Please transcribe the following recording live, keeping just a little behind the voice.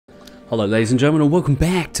Hello ladies and gentlemen, and welcome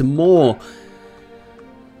back to more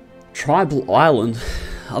Tribal Island,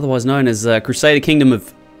 otherwise known as Crusader Kingdom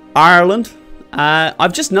of Ireland.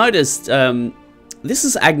 I've just noticed this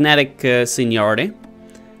is agnatic seniority,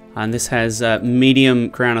 and this has medium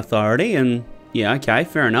crown authority, and yeah, okay,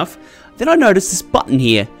 fair enough. Then I noticed this button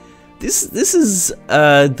here. This is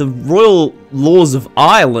the Royal Laws of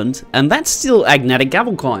Ireland, and that's still agnatic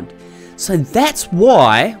gavelkind. So that's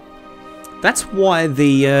why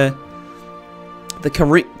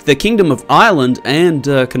the Kingdom of Ireland and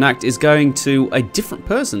Connacht is going to a different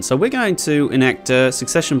person. So we're going to enact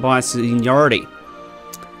succession by seniority.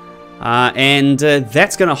 And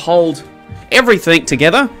that's going to hold everything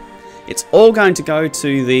together. It's all going to go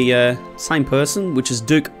to the same person, which is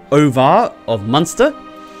Duke Ovar of Munster.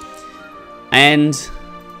 And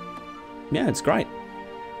yeah, it's great.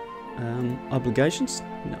 Obligations?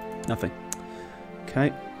 No, nothing.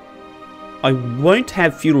 Okay. I won't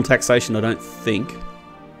have feudal taxation, I don't think.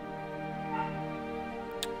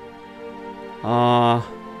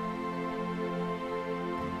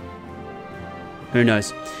 Who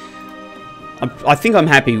knows? I think I'm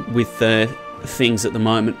happy with things at the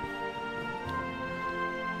moment.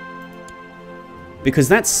 Because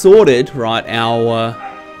that's sorted, right,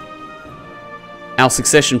 our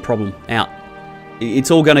succession problem out. It's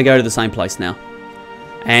all going to go to the same place now.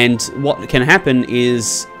 And what can happen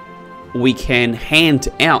is we can hand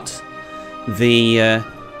out the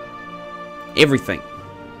everything,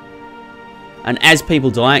 and as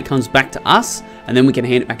people die, it comes back to us, and then we can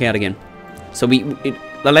hand it back out again. So it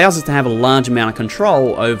allows us to have a large amount of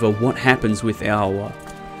control over what happens with our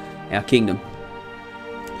kingdom.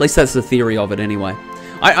 At least that's the theory of it, anyway.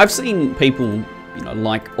 I've seen people, you know,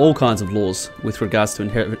 like all kinds of laws with regards to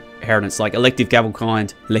inheritance, like elective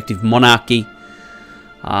gavelkind, elective monarchy.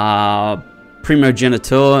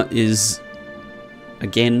 Primogeniture is,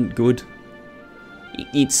 again, good.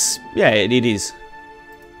 Yeah, it is.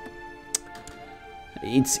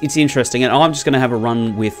 It's interesting, and I'm just going to have a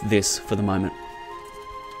run with this for the moment.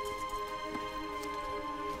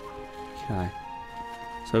 Okay.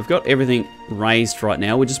 So we've got everything raised right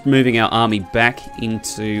now. We're just moving our army back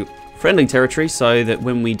into friendly territory so that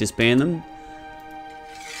when we disband them,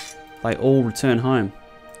 they all return home.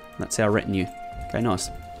 That's our retinue. Okay,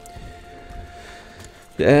 nice.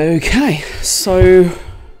 Okay, so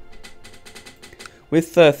with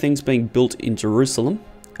things being built in Jerusalem.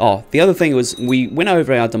 Oh, the other thing was we went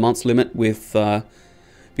over our demands limit with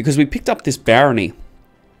because we picked up this barony,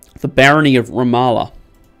 the barony of Ramallah.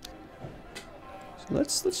 So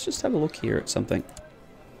let's just have a look here at something.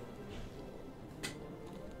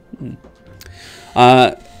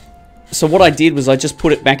 So what I did was I just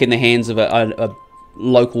put it back in the hands of a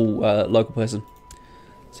local person.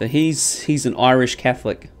 So he's an Irish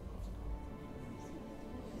Catholic.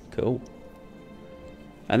 Cool.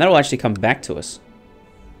 And that'll actually come back to us.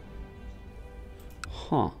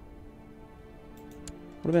 Huh.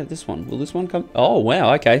 What about this one? Will this one come? Oh,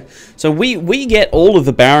 wow, okay. So we get all of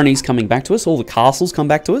the baronies coming back to us. All the castles come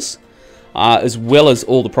back to us. As well as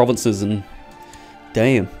all the provinces, and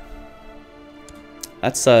damn.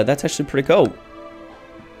 That's actually pretty cool.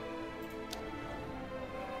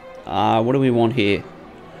 What do we want here?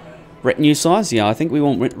 Retinue size? Yeah, I think we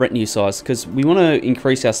want retinue size because we want to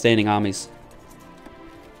increase our standing armies.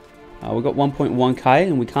 We've got 1.1k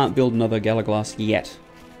and we can't build another Galaglass yet.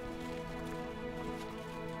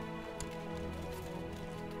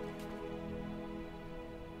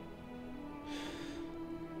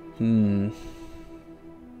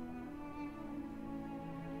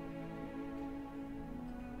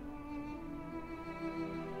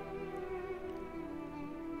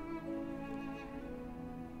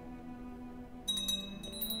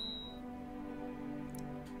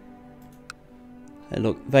 Hey,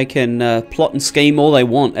 look, they can plot and scheme all they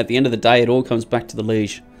want. At the end of the day, it all comes back to the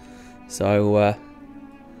liege. So,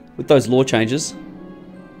 with those law changes...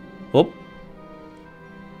 Oh.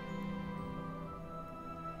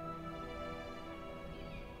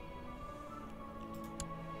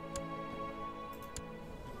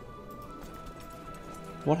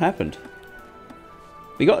 What happened?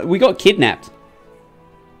 We got kidnapped.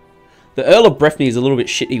 The Earl of Breffni is a little bit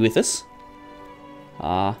shitty with us.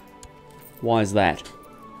 Why is that?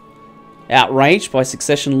 Outraged by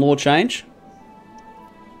succession law change?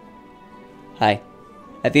 Hey,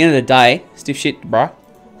 at the end of the day, stiff shit, bruh.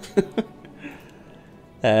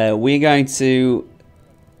 We're going to...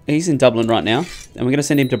 He's in Dublin right now, and we're going to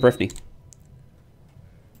send him to Breffni.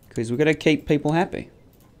 Because we're going to keep people happy.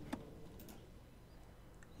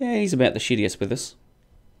 Yeah, he's about the shittiest with us.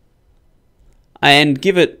 And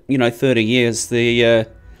give it, you know, 30 years, they'll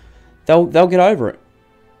get over it.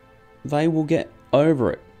 they will get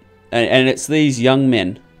over it. And it's these young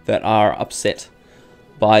men that are upset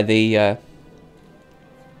by the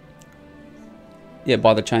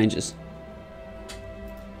by the changes.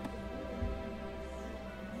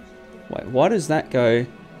 Wait, why does that go?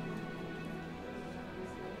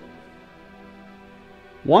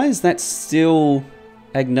 Why is that still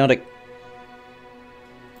agnostic?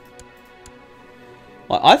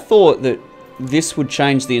 I thought that this would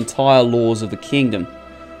change the entire laws of the kingdom,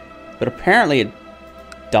 but apparently it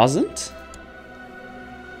doesn't.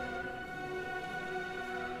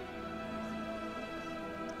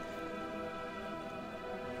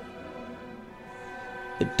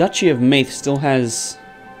 The Duchy of Meath still has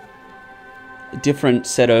a different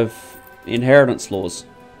set of inheritance laws.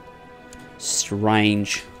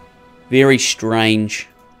 Strange. Very strange.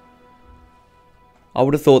 I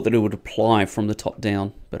would have thought that it would apply from the top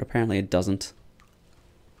down, but apparently it doesn't.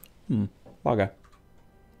 Bugger.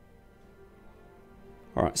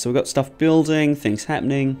 Alright, so we've got stuff building, things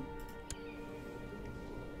happening.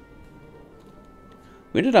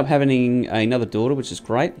 We ended up having another daughter, which is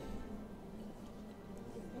great.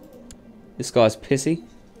 This guy's pissy.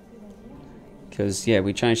 Because, yeah,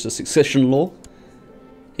 we changed the succession law.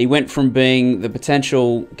 He went from being the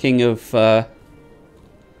potential king of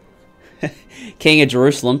King of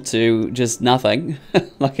Jerusalem to just nothing,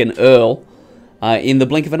 like an earl, in the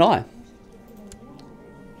blink of an eye.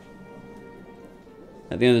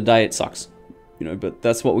 At the end of the day, it sucks, you know. But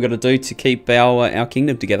that's what we're going to do to keep our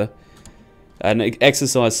kingdom together, and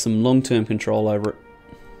exercise some long-term control over it.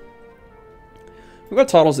 We've got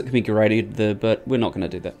titles that can be graded, but we're not going to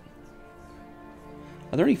do that.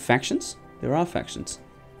 Are there any factions? There are factions.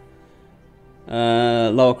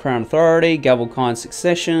 Lower Crown Authority, Galvokine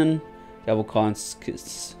Succession,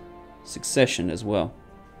 Galvokine Succession as well.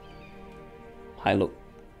 Hey, look.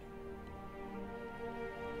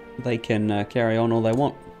 They can carry on all they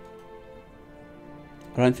want.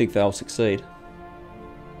 I don't think they'll succeed.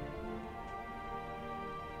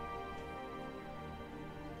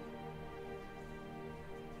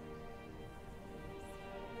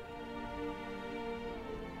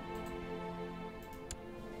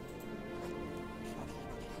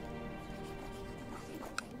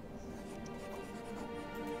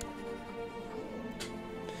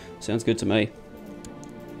 Sounds good to me.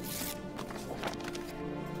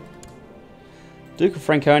 Duke of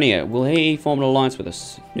Franconia, will he form an alliance with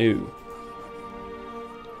us? No.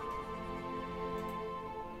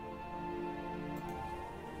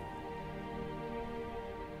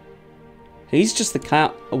 He's just the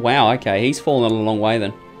car. Oh, wow, okay, he's fallen a long way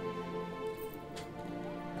then.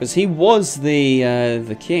 Because he was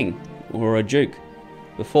the king, or a duke,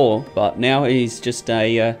 before, but now he's just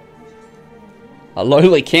a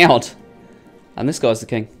lowly count. And this guy's the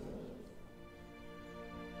king.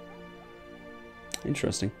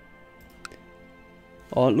 Interesting.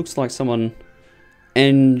 Oh, it looks like someone...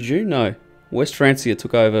 Anjou? No. West Francia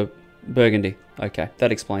took over Burgundy. Okay,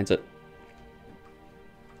 that explains it.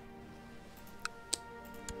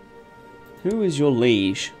 Who is your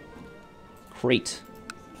liege? Crete.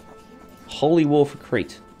 Holy War for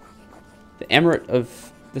Crete. The Emirate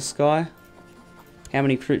of the Sky. How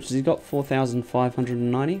many troops has he got?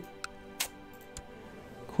 4,590.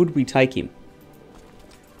 Could we take him?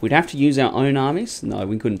 We'd have to use our own armies. No,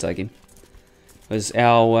 we couldn't take him. Because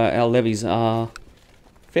our levies are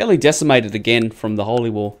fairly decimated again from the Holy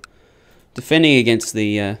War. Defending against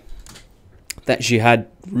the... that jihad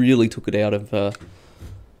really took it out of the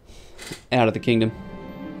kingdom.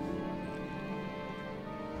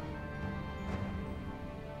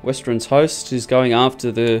 Western's host is going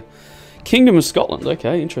after the Kingdom of Scotland.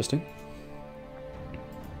 Okay, interesting.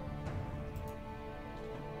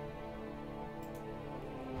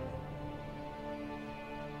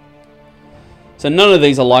 So none of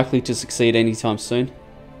these are likely to succeed anytime soon.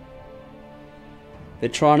 They're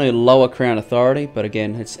trying to lower Crown Authority, but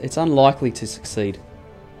again, it's unlikely to succeed.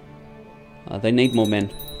 They need more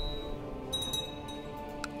men.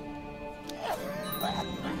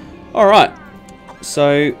 Alright,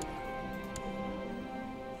 so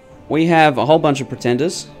we have a whole bunch of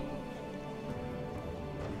pretenders.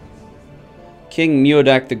 King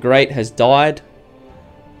Muadak the Great has died,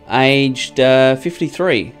 aged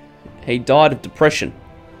 53. He died of depression.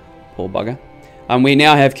 Poor bugger. And we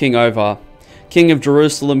now have King Ovar, King of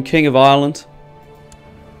Jerusalem, King of Ireland,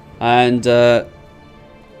 and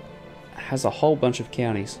has a whole bunch of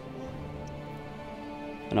counties.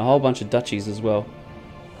 And a whole bunch of duchies as well.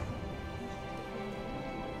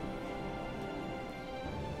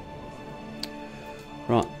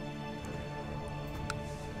 Right.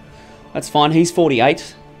 That's fine. He's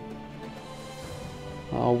 48.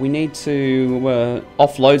 we need to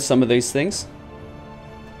offload some of these things.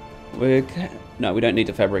 No, we don't need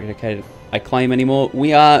to fabricate a claim anymore.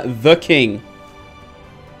 We are the king.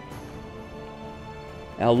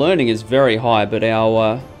 Our learning is very high, but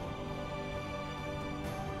our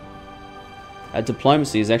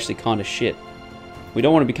diplomacy is actually kind of shit. We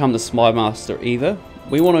don't want to become the spy master either.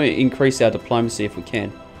 We want to increase our diplomacy if we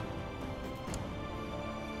can.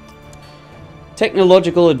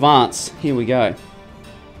 Technological advance. Here we go.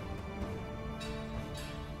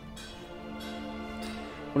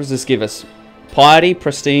 What does this give us? Piety,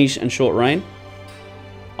 prestige, and short reign.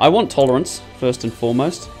 I want tolerance, first and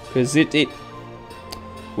foremost, because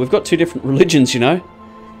we've got two different religions, you know.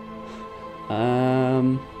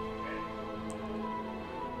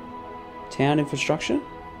 Town infrastructure?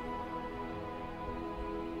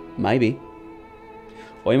 Maybe.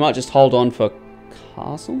 Or you might just hold on for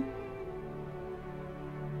castle?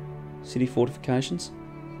 City fortifications?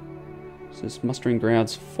 So it's mustering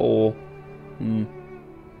grounds for...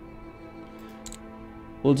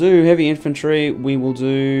 We'll do heavy infantry. We will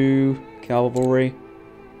do cavalry.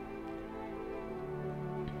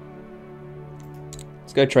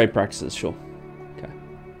 Let's go trade practices, sure.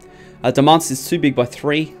 Okay. Demands is too big by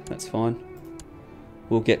 3. That's fine.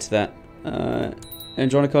 We'll get to that.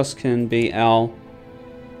 Andronikos can be our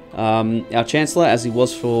chancellor, as he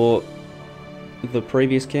was for the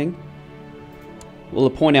previous king. We'll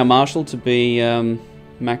appoint our marshal to be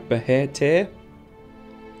Macbeheter.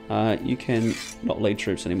 You can not lead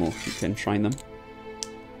troops anymore. You can train them.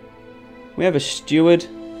 We have a steward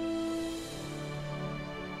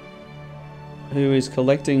who is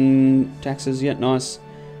collecting taxes. Yet nice.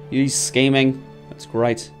 He's scheming. That's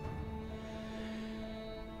great.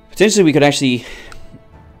 Potentially we could actually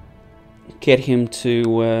get him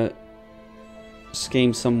to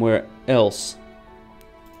scheme somewhere else.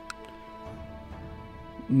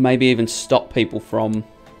 Maybe even stop people from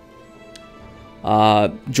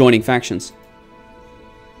joining factions.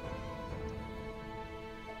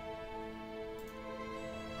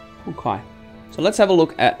 Okay. So let's have a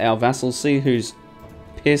look at our vassals, see who's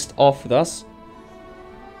pissed off with us.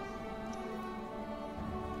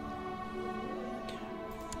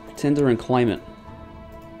 Pretender and claimant.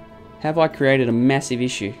 Have I created a massive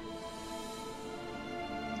issue?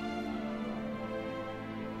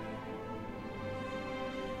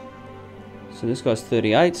 So this guy's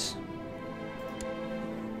 38.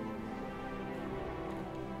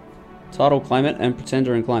 Title claimant and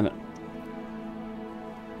pretender and claimant.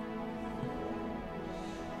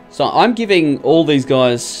 So I'm giving all these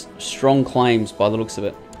guys strong claims by the looks of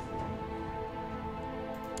it.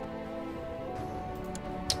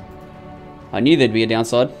 I knew there'd be a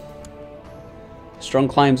downside. Strong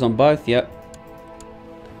claims on both, yep.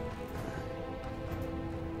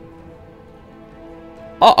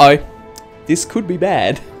 Uh-oh. This could be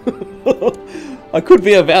bad. I could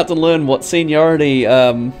be about to learn what seniority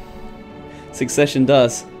succession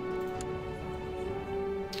does.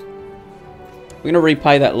 We're going to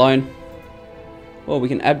repay that loan. Well, we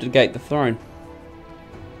can abdicate the throne.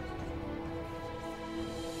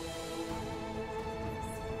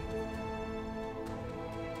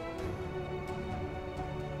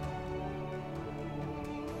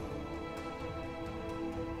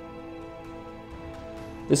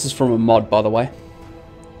 This is from a mod, by the way.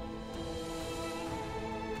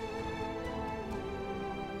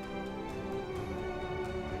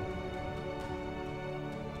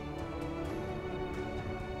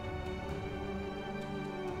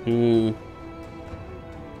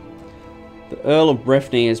 The Earl of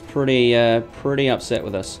Breffni is pretty upset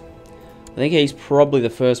with us. I think he's probably the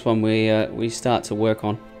first one we start to work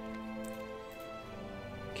on.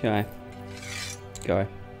 Okay, go.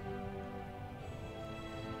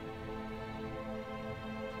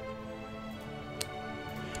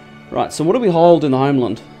 Right, so what do we hold in the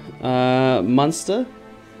homeland? Munster,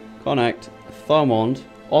 Connacht, Thomond,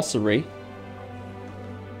 Ossory.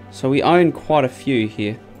 So we own quite a few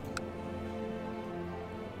here.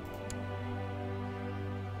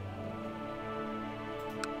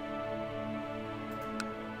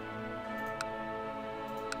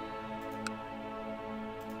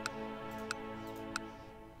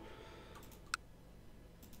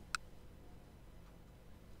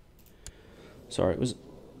 Sorry, it was...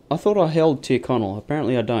 I thought I held Tyrconnell.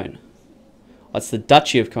 Apparently I don't. That's the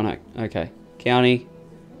Duchy of Connacht. Okay. County.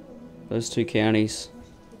 Those two counties.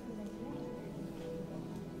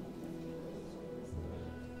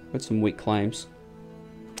 Got some weak claims.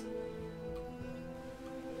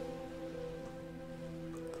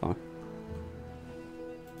 Okay.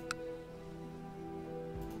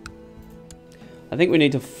 I think we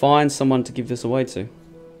need to find someone to give this away to.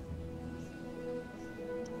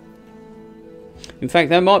 In fact,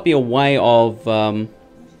 that might be a way of...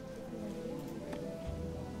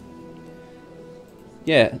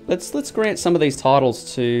 yeah, let's grant some of these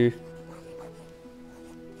titles to...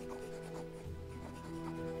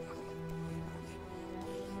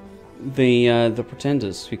 the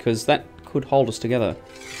pretenders, because that could hold us together.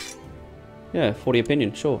 Yeah, 40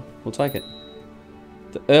 opinion, sure, we'll take it.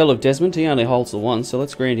 The Earl of Desmond, he only holds the one, so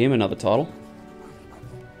let's grant him another title.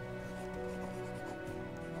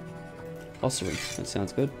 Ossory, that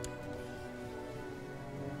sounds good.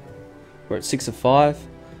 We're at 6 of 5.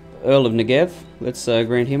 The Earl of Negev, let's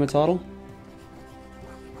grant him a title.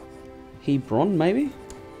 Hebron, maybe?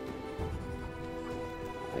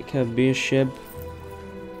 Aka Beersheb.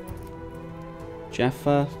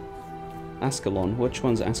 Jaffa. Ascalon. Which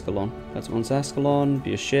one's Ascalon? That one's Ascalon.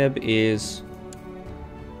 Beersheb is...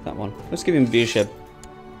 that one. Let's give him Beersheb.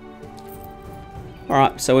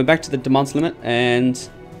 Alright, so we're back to the demands limit, and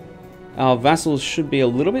our vassals should be a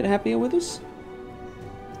little bit happier with us.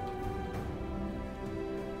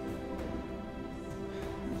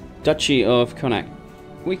 Duchy of Connacht.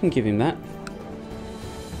 We can give him that.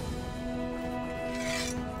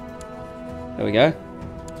 There we go.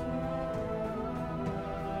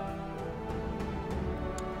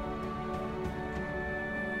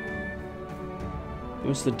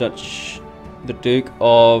 Where's the Duke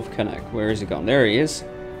of Connacht? Where is he gone? There he is.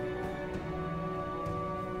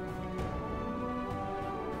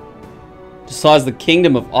 Decides the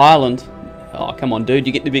Kingdom of Ireland. Oh, come on, dude.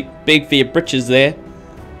 You get to be big for your britches there.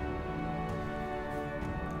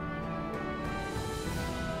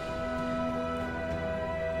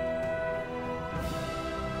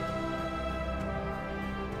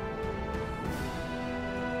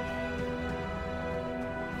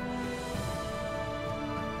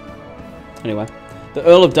 Anyway, the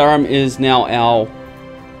Earl of Durham is now our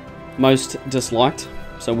most disliked,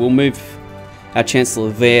 so we'll move our Chancellor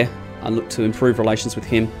there and look to improve relations with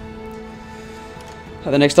him at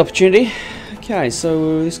the next opportunity. Okay,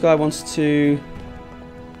 so this guy wants to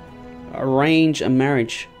arrange a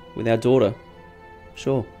marriage with our daughter.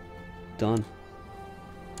 Sure, done.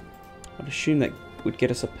 I'd assume that would get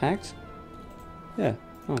us a pact. Yeah,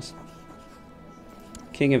 nice.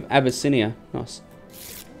 King of Abyssinia, nice.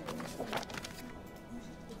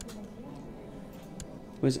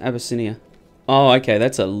 Where's Abyssinia? Oh, okay,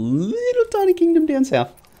 that's a little tiny kingdom down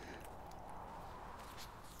south.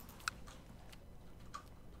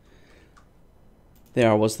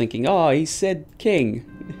 There I was thinking, oh, he said king.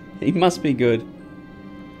 He must be good.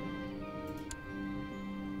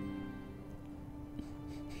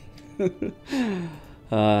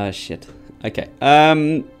 Ah, shit. Okay.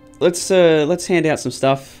 Let's hand out some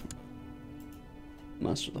stuff.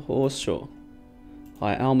 Master of the Horse, sure.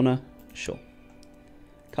 High Almoner, sure.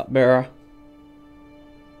 Cupbearer.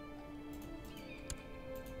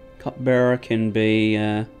 Cupbearer can be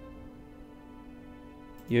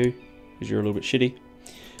you, because you're a little bit shitty.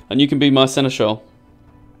 And you can be my seneschal.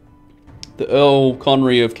 The Earl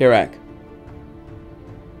Conry of Kerak.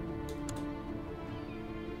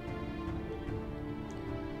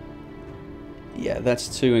 Yeah,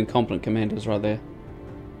 that's two incompetent commanders right there.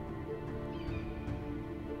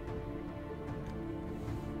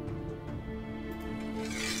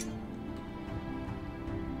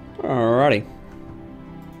 Alrighty.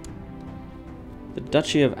 The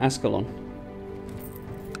Duchy of Ascalon.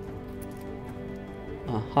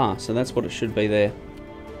 Aha, so that's what it should be there.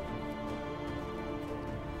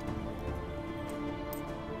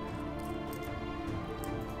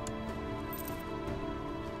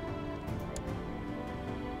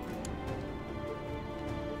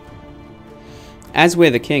 As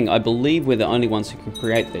we're the king, I believe we're the only ones who can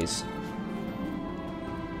create these.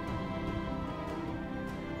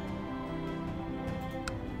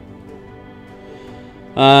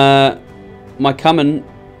 My common...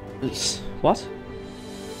 What?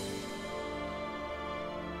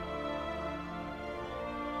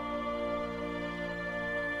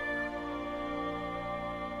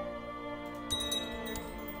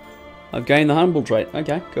 I've gained the humble trait.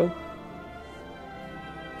 Okay, cool.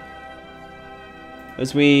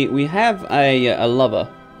 As we have a lover,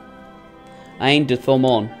 Ain de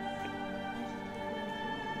Thormon.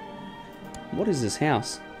 What is this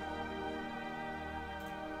house?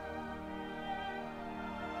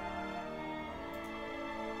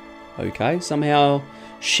 Okay, somehow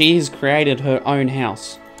she has created her own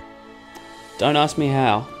house. Don't ask me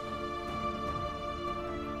how.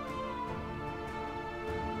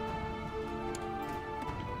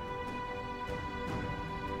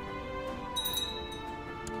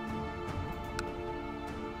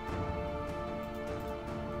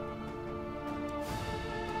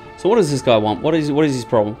 So what does this guy want? What is his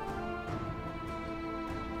problem?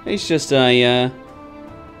 He's just a...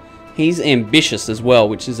 he's ambitious as well,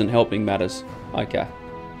 which isn't helping matters. Okay.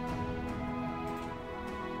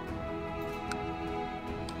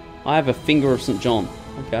 I have a finger of St. John.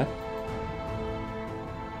 Okay.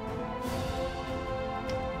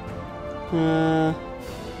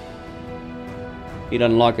 He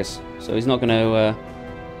doesn't like us, so he's not going to.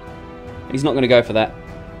 He's not going to go for that.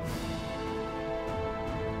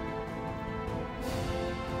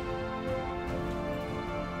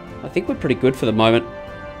 I think we're pretty good for the moment.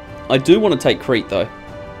 I do want to take Crete though.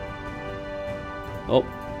 Oh,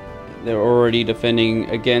 they're already defending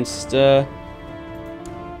against a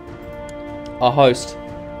host.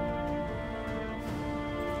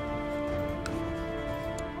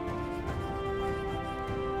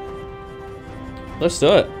 Let's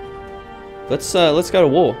do it. Let's go to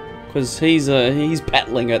war, because he's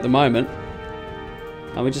battling at the moment,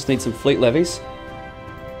 and we just need some fleet levies.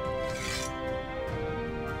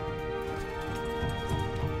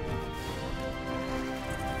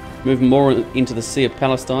 Move more into the Sea of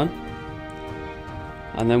Palestine,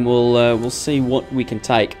 and then we'll see what we can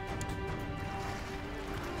take.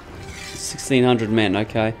 1,600 men.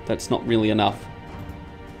 Okay, that's not really enough.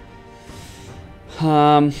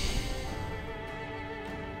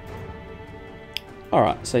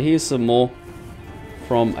 Alright, so here's some more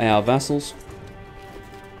from our vassals.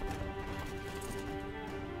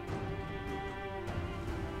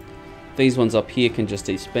 These ones up here can just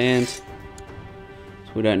disband, so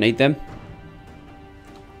we don't need them.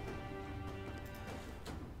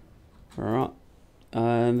 Alright,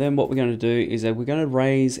 and then what we're going to do is that we're going to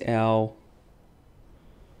raise our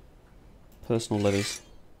personal levies.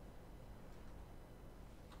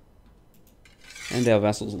 And our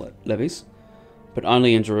vassals' levies. But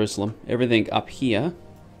only in Jerusalem. Everything up here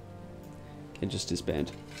can just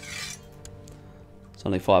disband. It's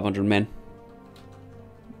only 500 men.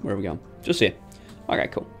 Where are we going? Just here. Okay,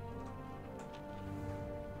 cool.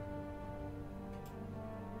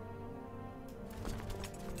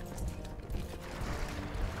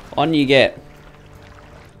 On you get,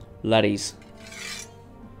 laddies.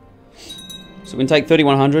 So we can take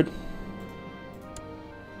 3,100.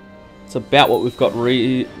 It's about what we've got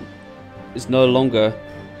is no longer.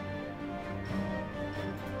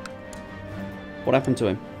 What happened to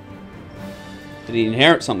him? Did he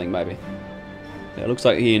inherit something, maybe? Yeah, it looks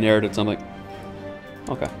like he inherited something.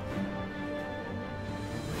 Okay.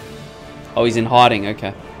 Oh, he's in hiding,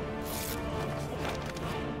 okay.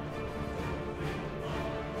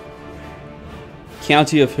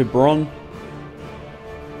 County of Hebron.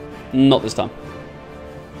 Not this time.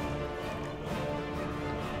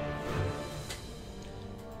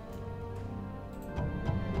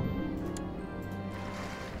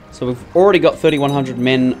 So we've already got 3,100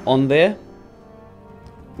 men on there.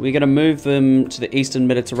 We're going to move them to the Eastern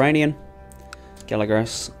Mediterranean.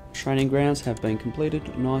 Galagras training grounds have been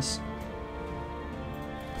completed. Nice.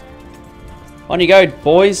 On you go,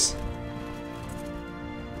 boys.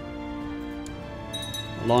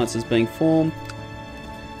 Alliance is being formed.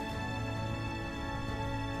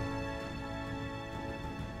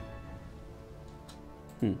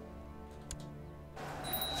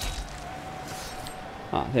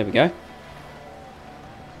 Ah, there we go.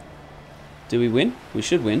 Do we win? We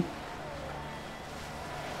should win.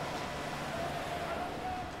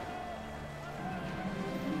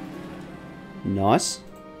 Nice.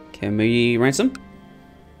 Can we ransom?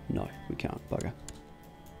 No, we can't. Bugger.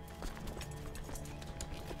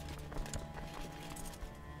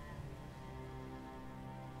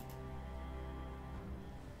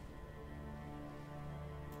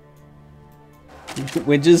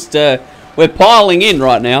 We're just, we're piling in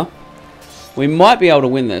right now. We might be able to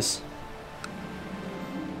win this.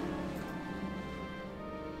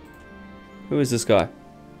 Who is this guy?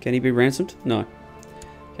 Can he be ransomed? No.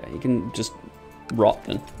 Okay, he can just rot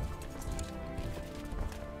then.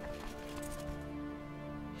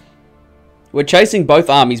 We're chasing both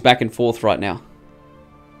armies back and forth right now.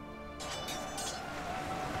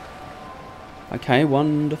 Okay,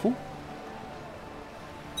 wonderful.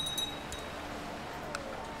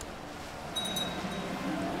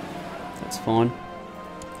 That's fine.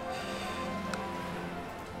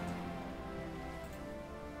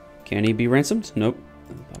 Can he be ransomed? Nope.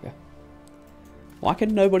 Okay. Why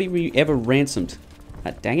can nobody be ever ransomed?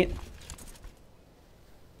 Ah, dang it.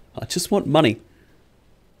 I just want money.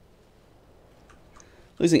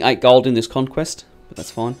 Losing 8 gold in this conquest, but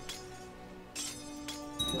that's fine.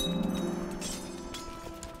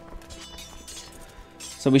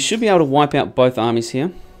 So we should be able to wipe out both armies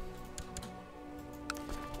here.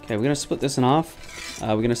 Okay, we're going to split this in half.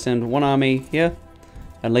 We're going to send one army here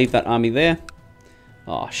and leave that army there.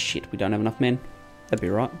 Oh shit, we don't have enough men. That'd be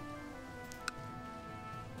right.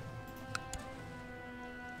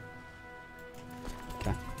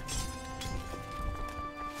 Okay.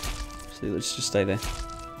 So let's just stay there.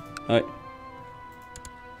 Alright.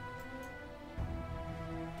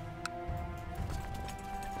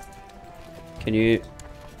 Can you...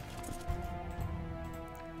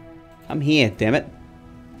 Come here, damn it.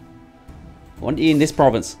 I want you in this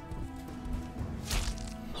province.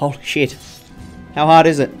 Holy shit. How hard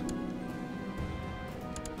is it?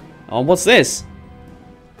 Oh, what's this?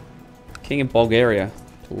 King of Bulgaria.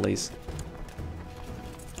 Please.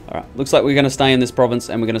 Alright, looks like we're going to stay in this province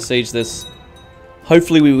and we're going to siege this.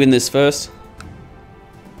 Hopefully we win this first.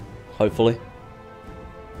 Hopefully.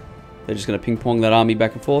 They're just going to ping-pong that army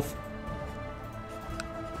back and forth.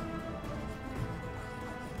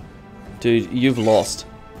 Dude, you've lost.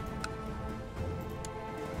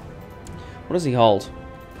 What does he hold?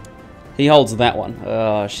 He holds that one.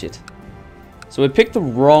 Oh, shit. So we picked the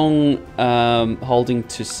wrong holding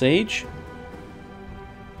to siege.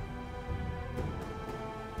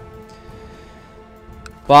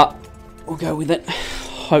 But we'll go with it.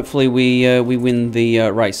 Hopefully we win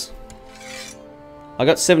the race. I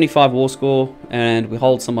got 75 war score and we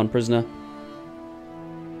hold someone prisoner.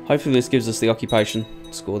 Hopefully this gives us the occupation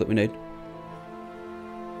score that we need.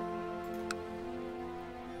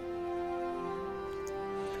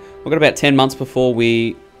 We've got about 10 months before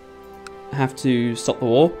we have to stop the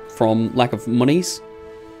war from lack of monies.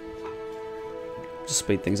 Just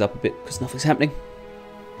speed things up a bit because nothing's happening.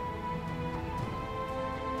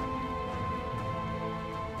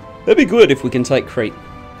 That'd be good if we can take Crete.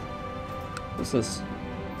 What's this?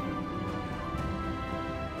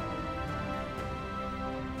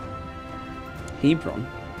 Hebron.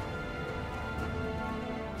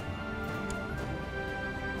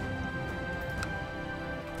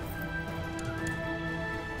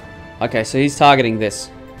 Okay, so he's targeting this.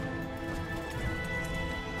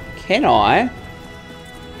 Can I?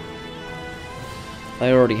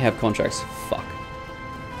 They already have contracts. Fuck.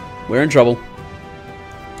 We're in trouble.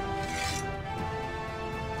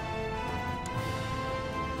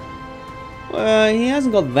 Well, he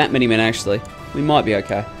hasn't got that many men, actually. We might be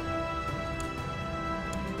okay.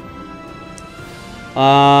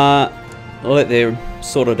 I'll let them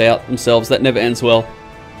sort it out themselves. That never ends well.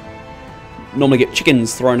 Normally get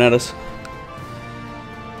chickens thrown at us.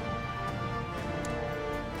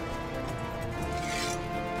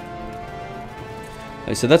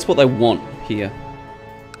 Okay, so that's what they want here.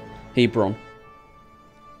 Hebron.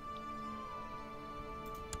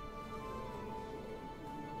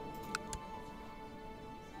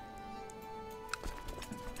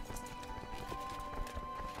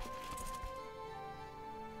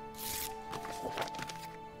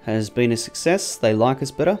 Has been a success. They like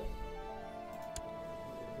us better.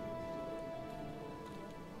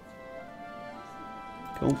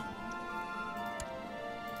 Cool.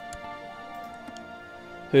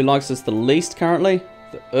 Who likes us the least currently?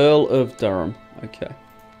 The Earl of Durham. Okay.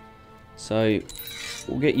 So,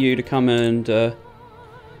 we'll get you to come and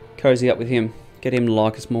cozy up with him. Get him to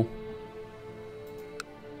like us more.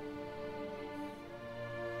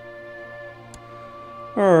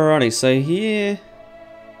 Alrighty, so here...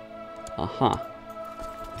 Aha.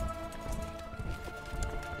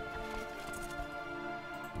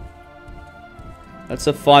 That's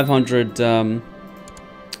a 500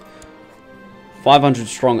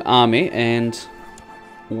 strong army, and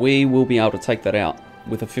we will be able to take that out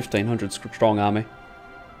with a 1500 strong army.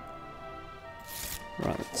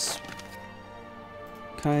 Right, that's...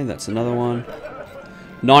 Okay, that's another one.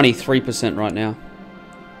 93% right now.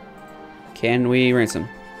 Can we ransom?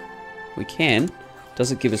 We can.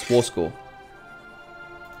 Does it give us war score?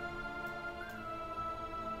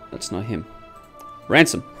 That's not him.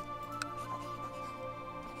 Ransom.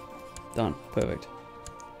 Done. Perfect.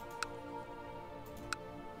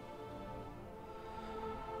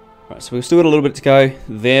 Right, so we've still got a little bit to go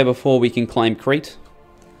there before we can claim Crete.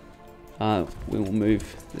 We will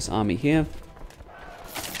move this army here.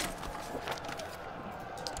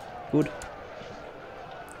 Good.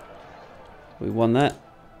 We won that.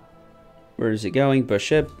 Where is it going?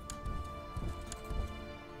 Bersheb.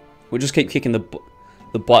 We'll just keep kicking the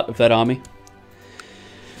butt of that army.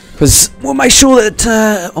 Because we'll make sure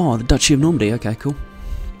that... oh, the Duchy of Normandy. Okay, cool.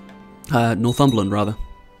 Northumberland, rather.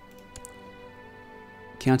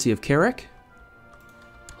 County of Kerek.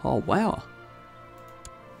 Oh, wow.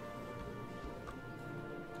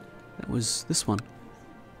 That was this one.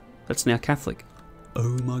 That's now Catholic.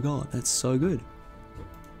 Oh my god, that's so good.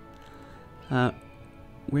 Where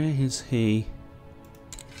is he?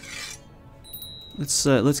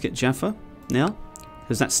 let's get Jaffa now,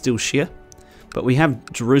 because that's still Shia. But we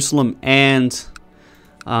have Jerusalem and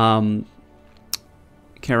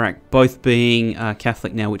Karak both being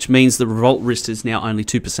Catholic now, which means the revolt risk is now only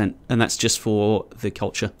 2%, and that's just for the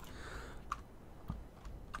culture.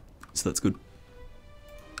 So that's good.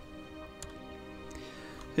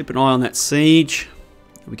 Keep an eye on that siege.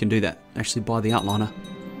 We can do that actually by the outliner.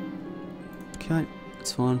 Okay,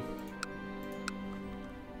 that's fine.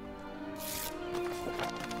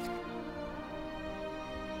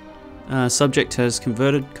 Subject has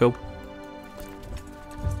converted. Cool.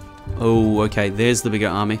 Oh, okay. There's the bigger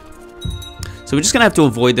army. So we're just going to have to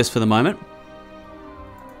avoid this for the moment.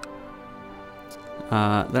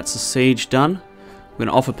 That's a siege done. We're going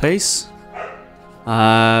to offer peace.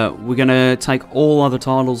 We're going to take all other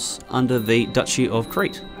titles under the Duchy of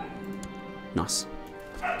Crete. Nice.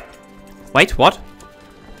 Wait, what?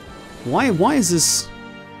 Why is this...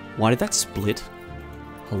 Why did that split?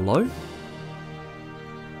 Hello?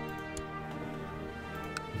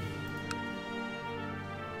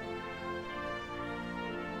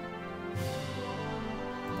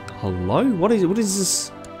 Hello? What is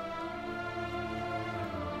this?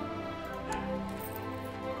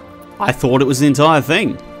 I thought it was the entire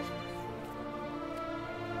thing.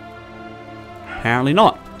 Apparently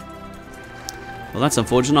not. Well, that's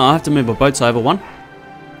unfortunate. I'll have to move my boats over one.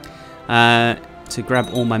 To grab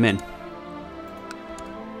all my men.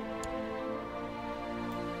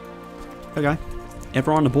 Okay.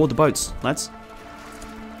 Everyone aboard the boats, lads.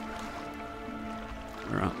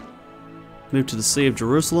 Alright. Move to the Sea of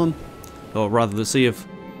Jerusalem. Or rather, the Sea of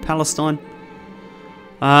Palestine.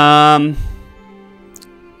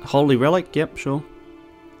 Holy Relic, yep, sure.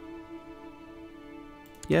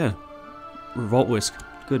 Yeah. Revolt Whisk.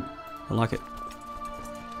 Good. I like it.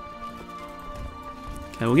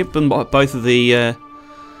 Okay, we'll get both of the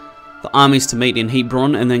armies to meet in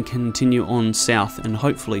Hebron and then continue on south and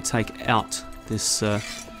hopefully take out this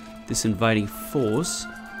this invading force.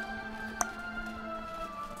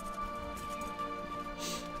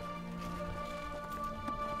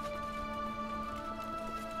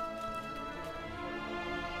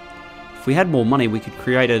 If we had more money, we could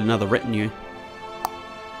create another retinue.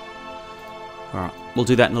 Alright, we'll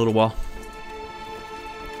do that in a little while.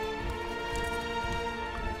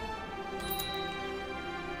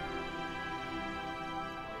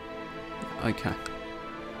 Okay.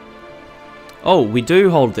 Oh, we do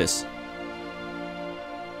hold this.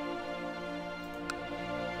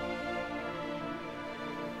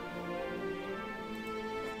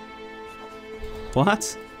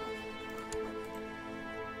 What?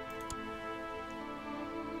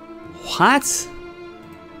 What?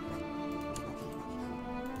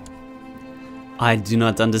 I do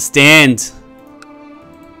not understand.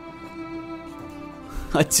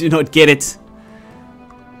 I do not get it.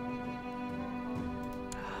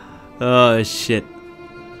 Oh shit.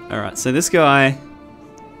 Alright, so this guy...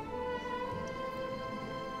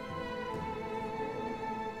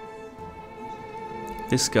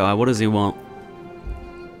 This guy, what does he want?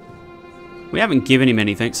 We haven't given him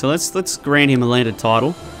anything, so let's grant him a landed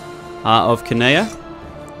title of Kanea.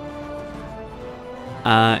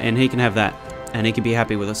 And he can have that. And he can be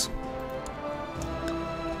happy with us.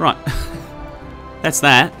 Right. That's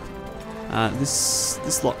that.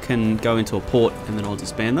 This lot can go into a port and then I'll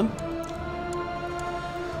disband them.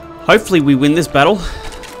 Hopefully we win this battle.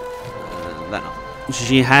 That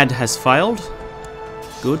jihad has failed.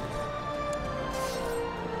 Good.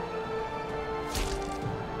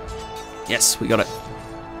 Yes, we got it.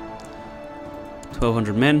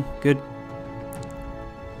 1,200 men. Good.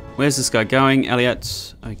 Where's this guy going?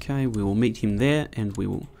 Elliot. Okay, we will meet him there and we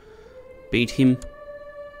will beat him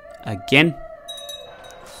again.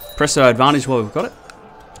 Press our advantage while we've got it.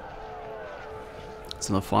 It's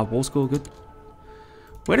another 5 war score. Good.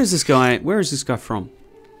 Where is this guy from?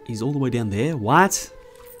 He's all the way down there? What?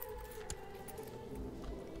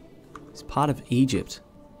 He's part of Egypt.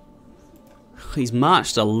 He's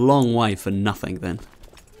marched a long way for nothing then.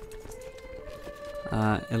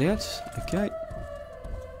 Elliot, okay.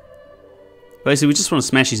 Basically, we just want to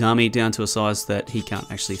smash his army down to a size that he can't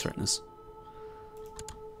actually threaten us.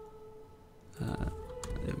 There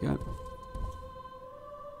we go.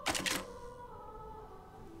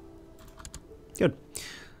 Good.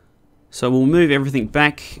 So we'll move everything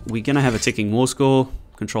back. We're going to have a ticking war score.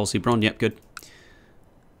 Control Hebron, yep, good.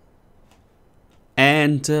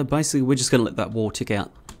 And basically we're just going to let that war tick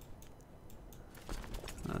out.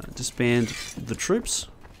 Disband the troops.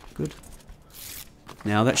 Good.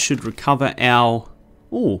 Now that should recover our...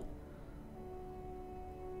 Ooh.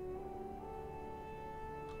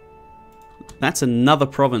 That's another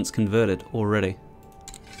province converted already.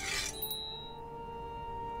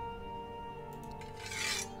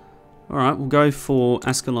 Alright, we'll go for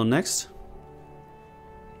Ascalon next.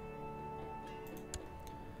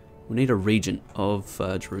 We need a regent of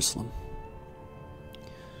Jerusalem.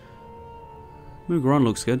 Mugron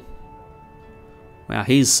looks good. Wow,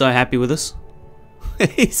 he's so happy with us.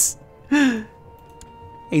 he's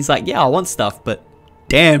like, yeah, I want stuff, but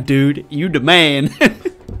damn, dude, you the man.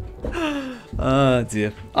 Oh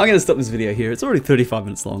dear. I'm going to stop this video here. It's already 35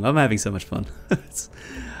 minutes long. I'm having so much fun.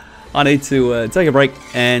 I need to take a break,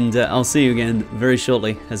 and I'll see you again very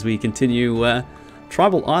shortly as we continue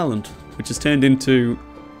Tribal Island, which has turned into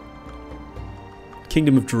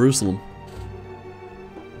Kingdom of Jerusalem.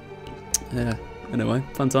 Yeah, anyway,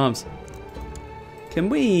 fun times. Can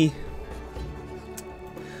we...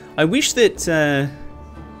 I wish that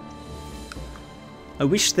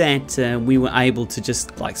we were able to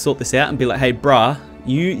just like sort this out and be like, hey bruh,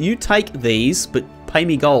 you take these, but pay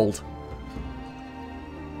me gold.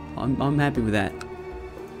 I'm happy with that.